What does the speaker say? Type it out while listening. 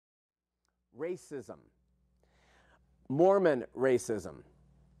Racism. Mormon racism.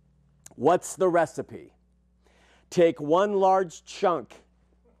 What's the recipe? Take one large chunky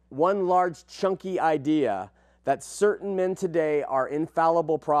idea that certain men today are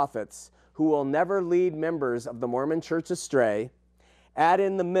infallible prophets who will never lead members of the Mormon church astray. Add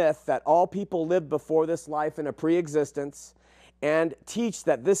in the myth that all people lived before this life in a pre-existence, and teach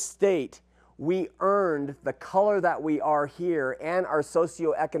that this state we earned the color that we are here and our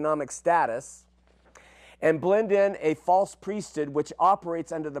socioeconomic status, and blend in a false priesthood which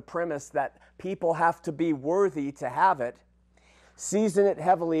operates under the premise that people have to be worthy to have it. Season it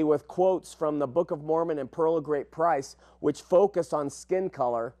heavily with quotes from the Book of Mormon and Pearl of Great Price, which focus on skin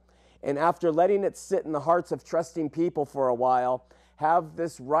color, and after letting it sit in the hearts of trusting people for a while, have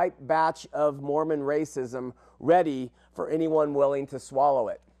this ripe batch of Mormon racism ready for anyone willing to swallow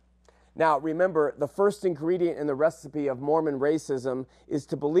it. Now, remember, the first ingredient in the recipe of Mormon racism is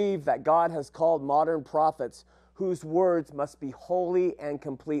to believe that God has called modern prophets whose words must be wholly and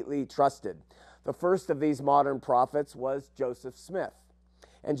completely trusted. The first of these modern prophets was Joseph Smith.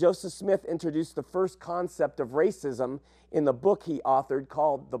 And Joseph Smith introduced the first concept of racism in the book he authored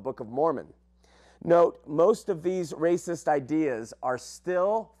called the Book of Mormon. Note, most of these racist ideas are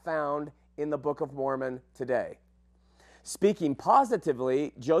still found in the Book of Mormon today. Speaking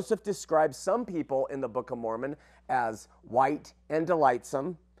positively, Joseph describes some people in the Book of Mormon as white and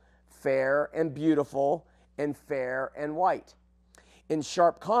delightsome, fair and beautiful, and fair and white. In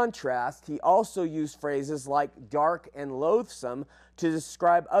sharp contrast, he also used phrases like dark and loathsome to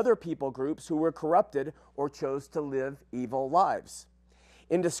describe other people groups who were corrupted or chose to live evil lives.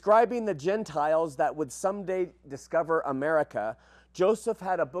 In describing the Gentiles that would someday discover America, Joseph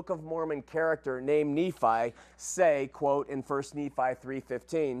had a Book of Mormon character named Nephi say, quote, in 1 Nephi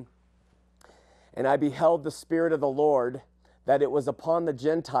 3:15, "And I beheld the Spirit of the Lord, that it was upon the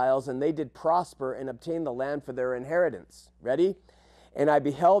Gentiles, and they did prosper and obtain the land for their inheritance." Ready? "And I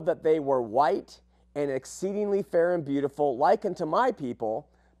beheld that they were white and exceedingly fair and beautiful, like unto my people,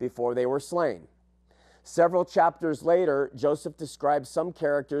 before they were slain." Several chapters later, Joseph describes some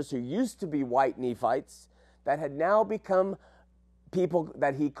characters who used to be white Nephites that had now become people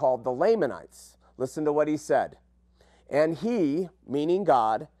that he called the Lamanites. Listen to what he said. "And he," meaning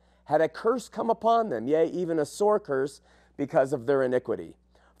God, "had a curse come upon them, yea, even a sore curse, because of their iniquity.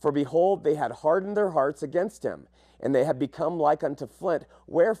 For behold, they had hardened their hearts against him, and they had become like unto flint.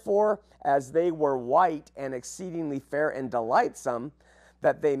 Wherefore, as they were white and exceedingly fair and delightsome,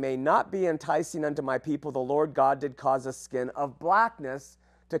 that they may not be enticing unto my people, the Lord God did cause a skin of blackness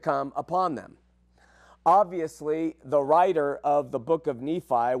to come upon them." Obviously, the writer of the book of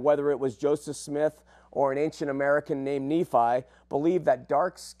Nephi, whether it was Joseph Smith or an ancient American named Nephi, believed that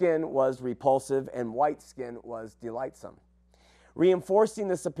dark skin was repulsive and white skin was delightsome. Reinforcing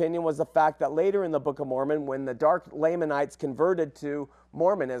this opinion was the fact that later in the Book of Mormon, when the dark Lamanites converted to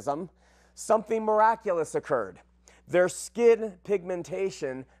Mormonism, something miraculous occurred. Their skin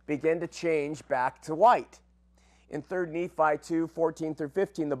pigmentation began to change back to white. In 3 Nephi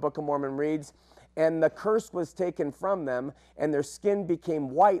 2:14-15, the Book of Mormon reads, "And the curse was taken from them, and their skin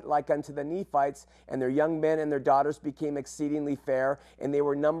became white like unto the Nephites, and their young men and their daughters became exceedingly fair, and they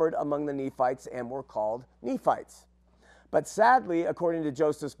were numbered among the Nephites and were called Nephites." But sadly, according to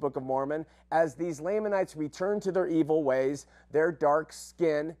Joseph's Book of Mormon, as these Lamanites returned to their evil ways, their dark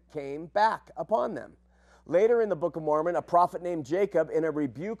skin came back upon them. Later in the Book of Mormon, a prophet named Jacob, in a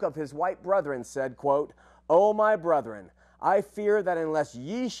rebuke of his white brethren, said, quote, "O my brethren, I fear that unless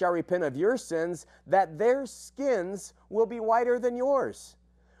ye shall repent of your sins, that their skins will be whiter than yours,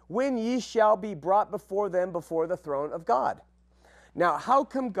 when ye shall be brought before them before the throne of God." Now, how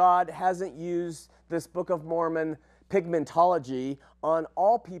come God hasn't used this Book of Mormon pigmentology on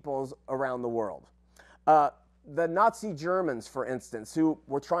all peoples around the world? The Nazi Germans, for instance, who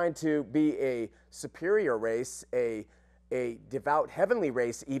were trying to be a superior race, a devout heavenly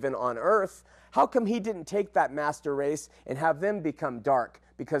race even on earth, how come he didn't take that master race and have them become dark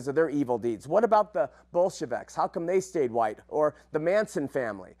because of their evil deeds? What about the Bolsheviks? How come they stayed white? Or the Manson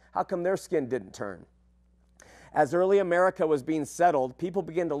family? How come their skin didn't turn? As early America was being settled, people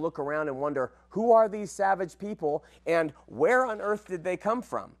began to look around and wonder, who are these savage people and where on earth did they come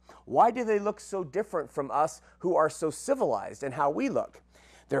from? Why do they look so different from us who are so civilized and how we look?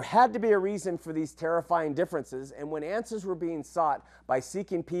 There had to be a reason for these terrifying differences, and when answers were being sought by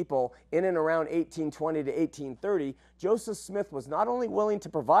seeking people in and around 1820 to 1830, Joseph Smith was not only willing to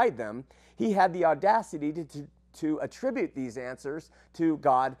provide them, he had the audacity to attribute these answers to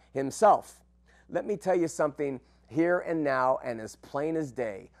God himself. Let me tell you something here and now and as plain as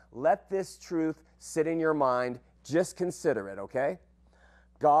day. Let this truth sit in your mind. Just consider it, okay?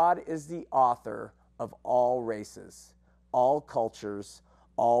 God is the author of all races, all cultures,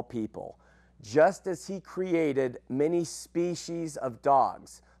 all people. Just as he created many species of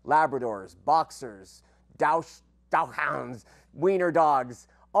dogs, Labradors, Boxers, Dachshunds, Wiener dogs,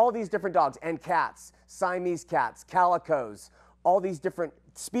 all these different dogs, and cats, Siamese cats, calicos, all these different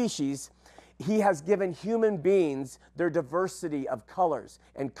species, he has given human beings their diversity of colors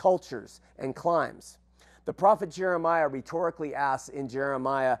and cultures and climes. The prophet Jeremiah rhetorically asks in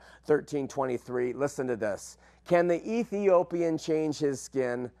Jeremiah 13:23, listen to this, can the Ethiopian change his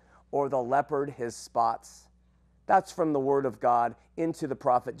skin or the leopard his spots? That's from the word of God into the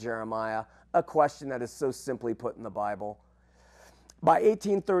prophet Jeremiah, a question that is so simply put in the Bible. By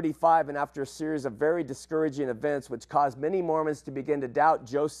 1835, and after a series of very discouraging events which caused many Mormons to begin to doubt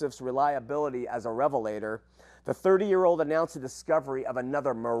Joseph's reliability as a revelator, the 30-year-old announced the discovery of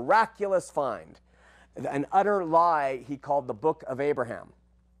another miraculous find, an utter lie he called the Book of Abraham.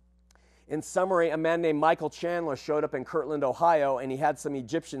 In summary, a man named Michael Chandler showed up in Kirtland, Ohio, and he had some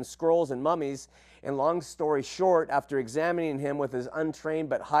Egyptian scrolls and mummies. And long story short, after examining him with his untrained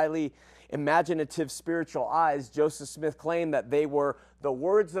but highly imaginative spiritual eyes, Joseph Smith claimed that they were the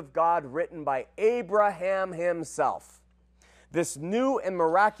words of God written by Abraham himself. This new and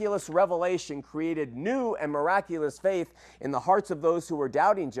miraculous revelation created new and miraculous faith in the hearts of those who were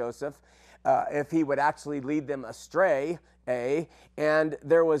doubting Joseph, if he would actually lead them astray, and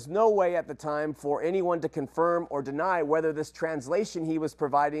there was no way at the time for anyone to confirm or deny whether this translation he was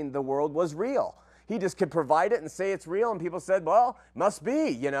providing the world was real. He just could provide it and say it's real, and people said, well, must be,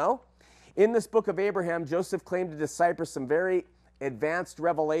 you know. In this book of Abraham, Joseph claimed to decipher some very advanced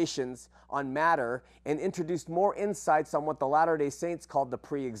revelations on matter and introduced more insights on what the Latter-day Saints called the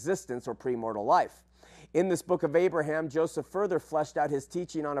pre-existence or premortal life. In this book of Abraham, Joseph further fleshed out his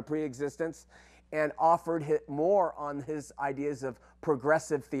teaching on a pre-existence and offered more on his ideas of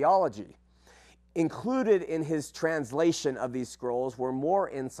progressive theology. Included in his translation of these scrolls were more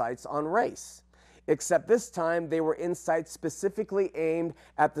insights on race, except this time they were insights specifically aimed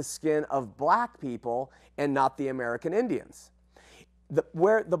at the skin of black people and not the American Indians.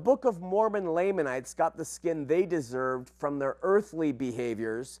 Where the Book of Mormon Lamanites got the skin they deserved from their earthly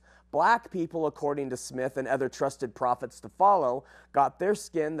behaviors, black people, according to Smith and other trusted prophets to follow, got their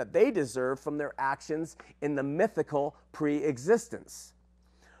skin that they deserved from their actions in the mythical pre-existence.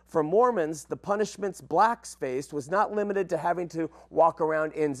 For Mormons, the punishments blacks faced was not limited to having to walk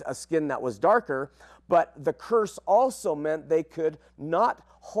around in a skin that was darker, but the curse also meant they could not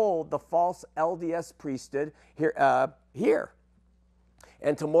hold the false LDS priesthood here.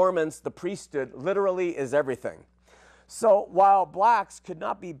 And to Mormons, the priesthood literally is everything. So while blacks could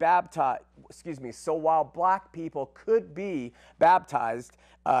not be baptized, while black people could be baptized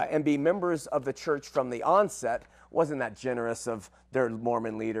and be members of the church from the onset, wasn't that generous of their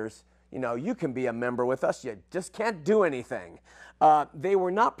Mormon leaders? You know, you can be a member with us, you just can't do anything. They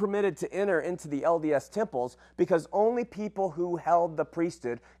were not permitted to enter into the LDS temples because only people who held the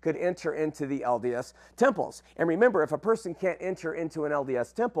priesthood could enter into the LDS temples. And remember, if a person can't enter into an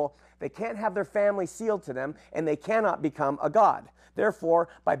LDS temple, they can't have their family sealed to them, and they cannot become a god. Therefore,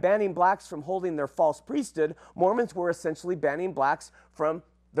 by banning blacks from holding their false priesthood, Mormons were essentially banning blacks from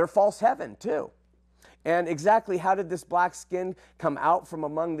their false heaven, too. And exactly how did this black skin come out from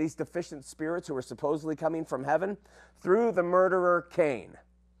among these deficient spirits who were supposedly coming from heaven? Through the murderer Cain.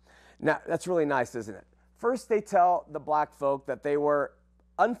 Now, that's really nice, isn't it? First, they tell the black folk that they were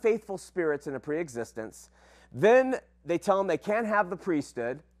unfaithful spirits in a pre-existence. Then they tell them they can't have the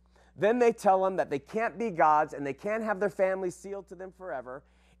priesthood. Then they tell them that they can't be gods and they can't have their families sealed to them forever.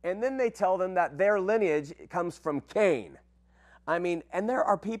 And then they tell them that their lineage comes from Cain. I mean, and there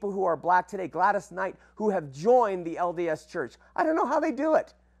are people who are black today, Gladys Knight, who have joined the LDS Church. I don't know how they do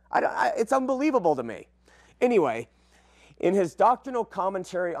it. It's unbelievable to me. Anyway, in his doctrinal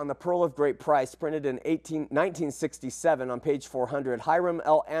commentary on the Pearl of Great Price, printed in 1967 on page 400, Hiram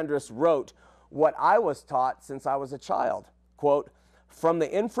L. Andrus wrote what I was taught since I was a child. Quote, "From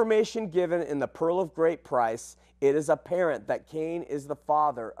the information given in the Pearl of Great Price, it is apparent that Cain is the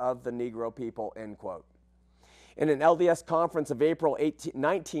father of the Negro people," end quote. In an LDS conference of April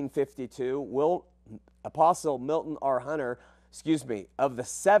 1952, Apostle Milton R. Hunter, of the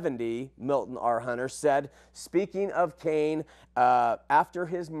 70, Milton R. Hunter said, speaking of Cain after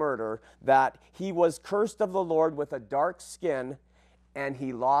his murder, that he was cursed of the Lord with a dark skin, and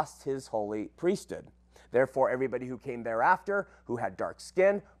he lost his holy priesthood. Therefore, everybody who came thereafter, who had dark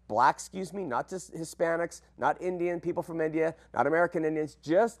skin, black, not just Hispanics, not Indian, people from India, not American Indians,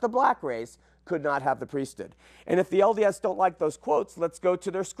 just the black race, could not have the priesthood. And if the LDS don't like those quotes, let's go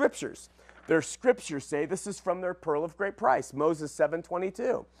to their scriptures. Their scriptures say, this is from their pearl of great price, Moses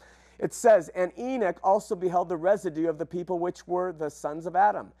 7:22. It says, and Enoch also beheld the residue of the people which were the sons of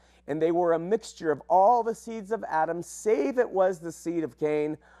Adam. And they were a mixture of all the seeds of Adam, save it was the seed of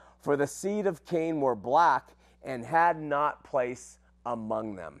Cain. For the seed of Cain were black and had not place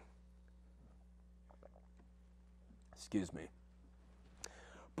among them. Excuse me.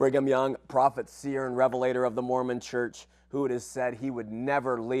 Brigham Young, prophet, seer, and revelator of the Mormon church, who it is said he would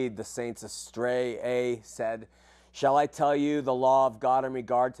never lead the saints astray, said, shall I tell you the law of God in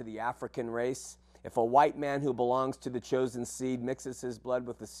regard to the African race? If a white man who belongs to the chosen seed mixes his blood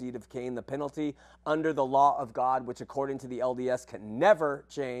with the seed of Cain, the penalty under the law of God, which according to the LDS can never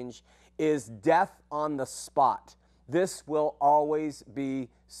change, is death on the spot. This will always be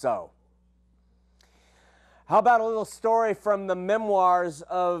so. How about a little story from the memoirs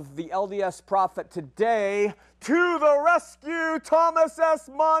of the LDS prophet today? To the rescue, Thomas S.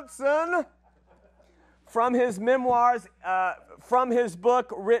 Monson. From his memoirs, from his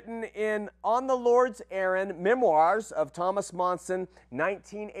book written in On the Lord's Errand, Memoirs of Thomas Monson,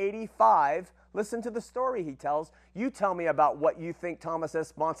 1985. Listen to the story he tells. You tell me about what you think Thomas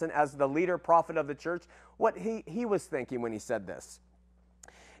S. Monson, as the leader prophet of the church, what he was thinking when he said this.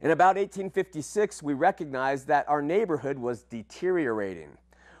 In about 1856, we recognized that our neighborhood was deteriorating.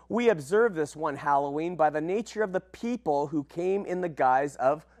 We observed this one Halloween by the nature of the people who came in the guise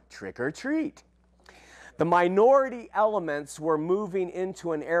of trick-or-treat. The minority elements were moving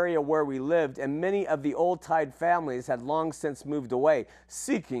into an area where we lived, and many of the old-tide families had long since moved away.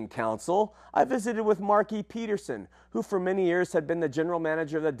 Seeking counsel, I visited with Mark E. Peterson, who for many years had been the general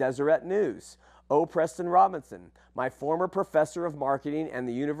manager of the Deseret News. O. Preston Robinson, my former professor of marketing and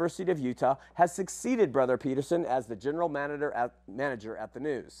the University of Utah, has succeeded Brother Peterson as the general manager at the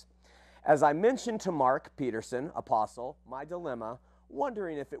News. As I mentioned to Mark Peterson, apostle, my dilemma,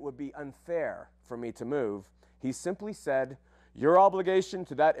 wondering if it would be unfair for me to move, he simply said, your obligation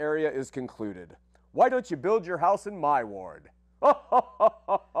to that area is concluded. Why don't you build your house in my ward?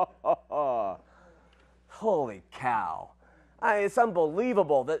 Holy cow. It's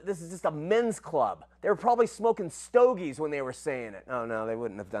unbelievable that this is just a men's club. They were probably smoking stogies when they were saying it. Oh, no, they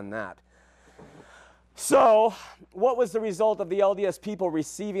wouldn't have done that. So, what was the result of the LDS people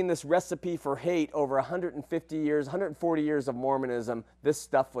receiving this recipe for hate over 150 years, 140 years of Mormonism? This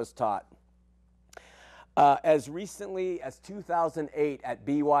stuff was taught. As recently as 2008 at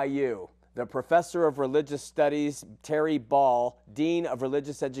BYU, the professor of religious studies, Terry Ball, dean of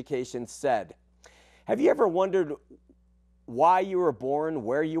religious education, said, have you ever wondered why you were born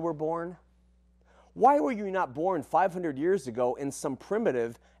where you were born? Why were you not born 500 years ago in some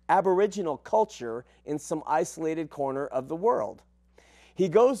primitive Aboriginal culture in some isolated corner of the world? He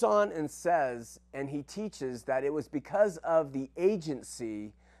goes on and says, and he teaches that it was because of the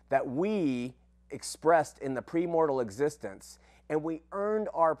agency that we expressed in the premortal existence, and we earned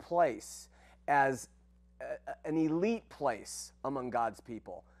our place as an elite place among God's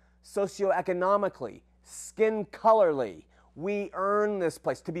people. Socioeconomically, skin colorly, we earn this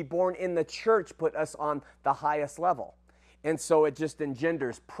place. To be born in the church put us on the highest level. And so it just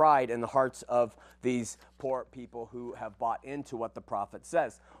engenders pride in the hearts of these poor people who have bought into what the prophet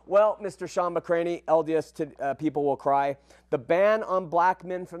says. Well, Mr. Sean McCraney, LDS people will cry, the ban on black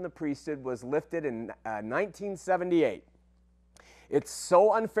men from the priesthood was lifted in 1978. It's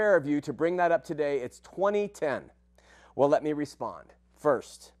so unfair of you to bring that up today. It's 2010. Well, let me respond.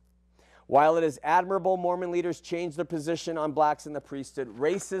 First, while it is admirable Mormon leaders change their position on blacks in the priesthood,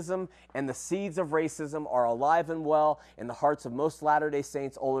 racism and the seeds of racism are alive and well in the hearts of most Latter-day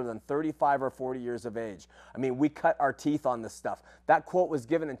Saints older than 35 or 40 years of age. I mean, we cut our teeth on this stuff. That quote was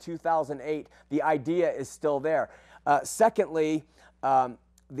given in 2008. The idea is still there. Secondly,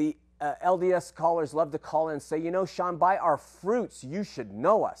 the LDS scholars love to call in and say, you know, Sean, by our fruits, you should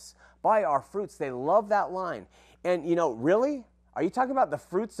know us. By our fruits. They love that line. And, you know, really? Are you talking about the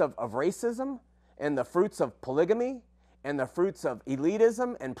fruits of racism and the fruits of polygamy and the fruits of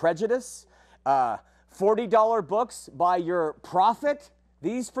elitism and prejudice? $40 books by your prophet?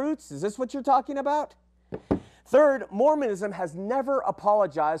 These fruits? Is this what you're talking about? Third, Mormonism has never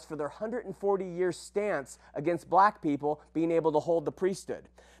apologized for their 140-year stance against black people being able to hold the priesthood.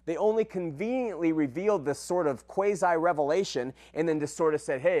 They only conveniently revealed this sort of quasi-revelation and then just sort of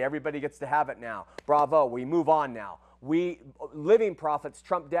said, hey, everybody gets to have it now. Bravo, we move on now. We, living prophets,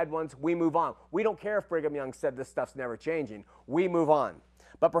 trump dead ones, we move on. We don't care if Brigham Young said this stuff's never changing. We move on.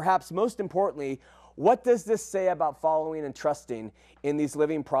 But perhaps most importantly, what does this say about following and trusting in these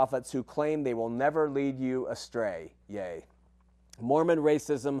living prophets who claim they will never lead you astray? Yea. Mormon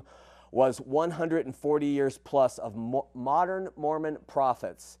racism was 140 years plus of modern Mormon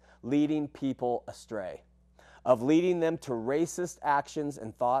prophets leading people astray, of leading them to racist actions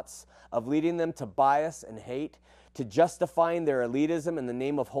and thoughts, of leading them to bias and hate, to justifying their elitism in the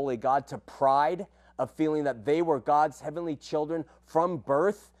name of holy God, to pride of feeling that they were God's heavenly children from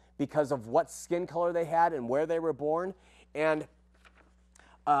birth because of what skin color they had and where they were born, and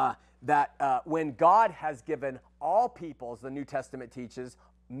when God has given all peoples, the New Testament teaches,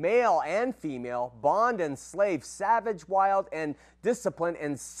 male and female, bond and slave, savage, wild, and disciplined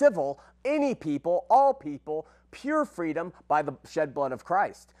and civil, any people, all people, pure freedom by the shed blood of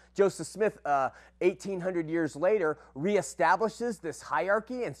Christ. Joseph Smith, 1800 years later, reestablishes this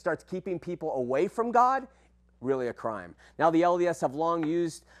hierarchy and starts keeping people away from God. Really a crime. Now, the LDS have long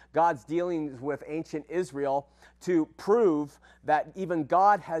used God's dealings with ancient Israel to prove that even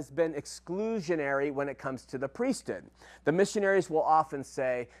God has been exclusionary when it comes to the priesthood. The missionaries will often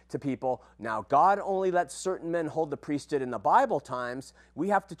say to people, now God only lets certain men hold the priesthood in the Bible times. We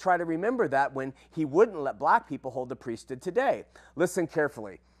have to try to remember that when he wouldn't let black people hold the priesthood today. Listen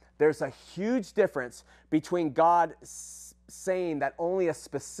carefully. There's a huge difference between God saying that only a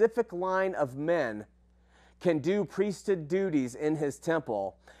specific line of men can do priesthood duties in his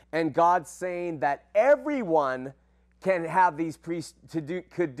temple, and God saying that everyone can have these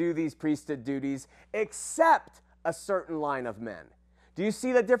could do these priesthood duties except a certain line of men. Do you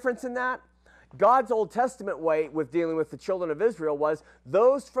see the difference in that? God's Old Testament way with dealing with the children of Israel was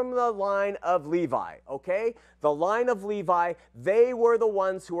those from the line of Levi, okay? The line of Levi, they were the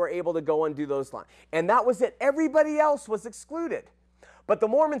ones who were able to go and do those lines. And that was it. Everybody else was excluded. But the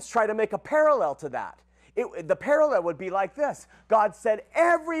Mormons try to make a parallel to that. The parallel would be like this. God said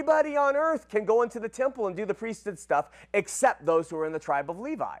everybody on earth can go into the temple and do the priesthood stuff except those who are in the tribe of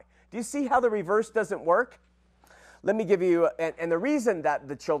Levi. Do you see how the reverse doesn't work? Let me give you, and the reason that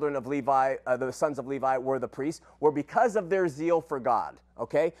the children of Levi, the sons of Levi were the priests, were because of their zeal for God,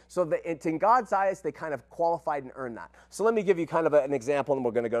 okay? So in God's eyes, they kind of qualified and earned that. So let me give you kind of an example, and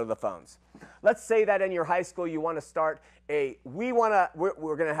we're going to go to the phones. Let's say that in your high school, you want to start we're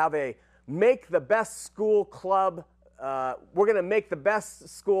going to have a make the best school club. We're going to make the best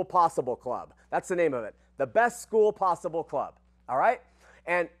school possible club. That's the name of it. The best school possible club. All right?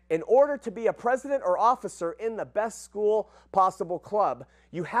 And in order to be a president or officer in the best school possible club,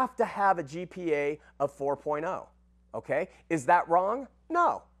 you have to have a GPA of 4.0. Okay? Is that wrong?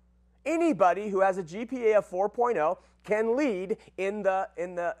 No. Anybody who has a GPA of 4.0 can lead in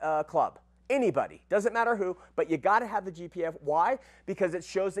the club. Anybody. Doesn't matter who, but you got to have the GPA. Why? Because it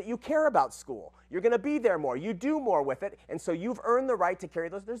shows that you care about school. You're going to be there more. You do more with it, and so you've earned the right to carry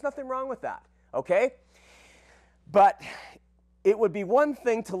those. There's nothing wrong with that. Okay? But it would be one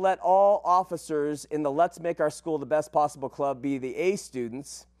thing to let all officers in the Let's Make Our School the Best Possible Club be the A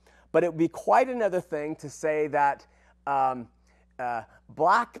students, but it would be quite another thing to say that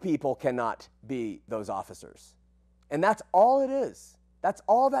black people cannot be those officers. And that's all it is. That's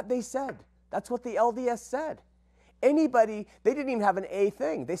all that they said. That's what the LDS said. Anybody, they didn't even have an A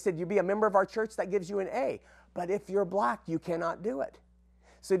thing. They said, you be a member of our church, that gives you an A. But if you're black, you cannot do it.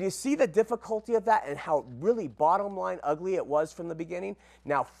 So do you see the difficulty of that and how really bottom line ugly it was from the beginning?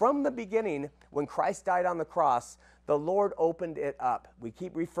 Now, from the beginning, when Christ died on the cross, the Lord opened it up. We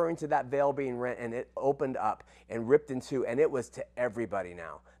keep referring to that veil being rent, and it opened up and ripped in two, and it was to everybody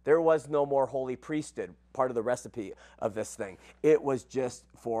now. There was no more holy priesthood, part of the recipe of this thing. It was just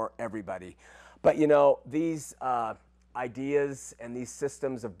for everybody. But you know, these ideas and these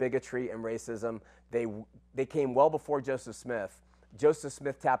systems of bigotry and racism, they came well before Joseph Smith. Joseph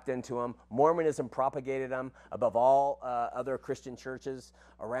Smith tapped into them. Mormonism propagated them above all other Christian churches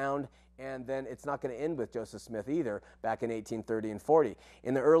around. And then it's not going to end with Joseph Smith either, back in 1830 and 40.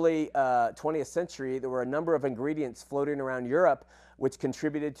 In the early 20th century, there were a number of ingredients floating around Europe which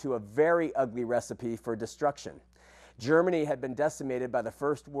contributed to a very ugly recipe for destruction. Germany had been decimated by the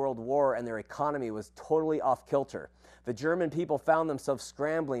First World War, and their economy was totally off kilter. The German people found themselves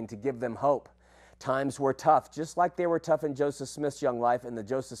scrambling to give them hope. Times were tough, just like they were tough in Joseph Smith's young life and the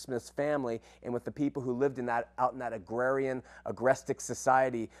Joseph Smith's family and with the people who lived out in that agrarian, agrestic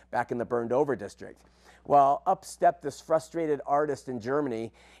society back in the burned-over district. Well, up stepped this frustrated artist in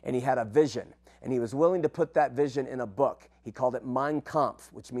Germany, and he had a vision, and he was willing to put that vision in a book. He called it Mein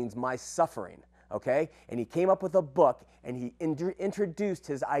Kampf, which means my suffering, okay? And he came up with a book, and he introduced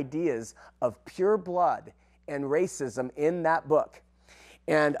his ideas of pure blood and racism in that book.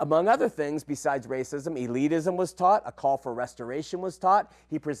 And among other things, besides racism, elitism was taught, a call for restoration was taught.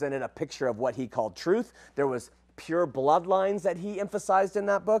 He presented a picture of what he called truth. There was pure bloodlines that he emphasized in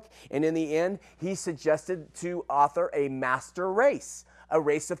that book. And in the end, he suggested to author a master race, a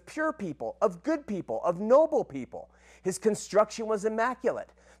race of pure people, of good people, of noble people. His construction was immaculate.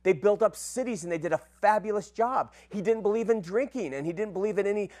 They built up cities and they did a fabulous job. He didn't believe in drinking and he didn't believe in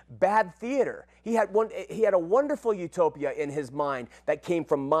any bad theater. He had a wonderful utopia in his mind that came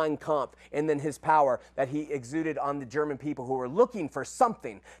from Mein Kampf and then his power that he exuded on the German people who were looking for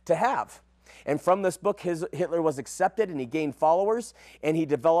something to have. And from this book, Hitler was accepted and he gained followers and he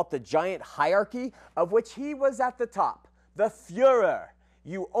developed a giant hierarchy of which he was at the top, the Führer.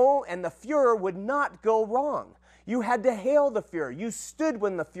 And the Führer would not go wrong. You had to hail the Führer. You stood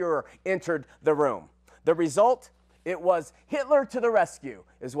when the Führer entered the room. The result? It was Hitler to the rescue,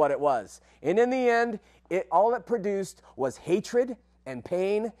 is what it was. And in the end, all it produced was hatred and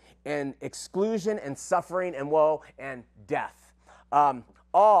pain and exclusion and suffering and woe and death.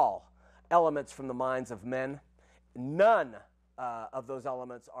 All elements from the minds of men. None of those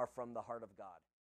elements are from the heart of God.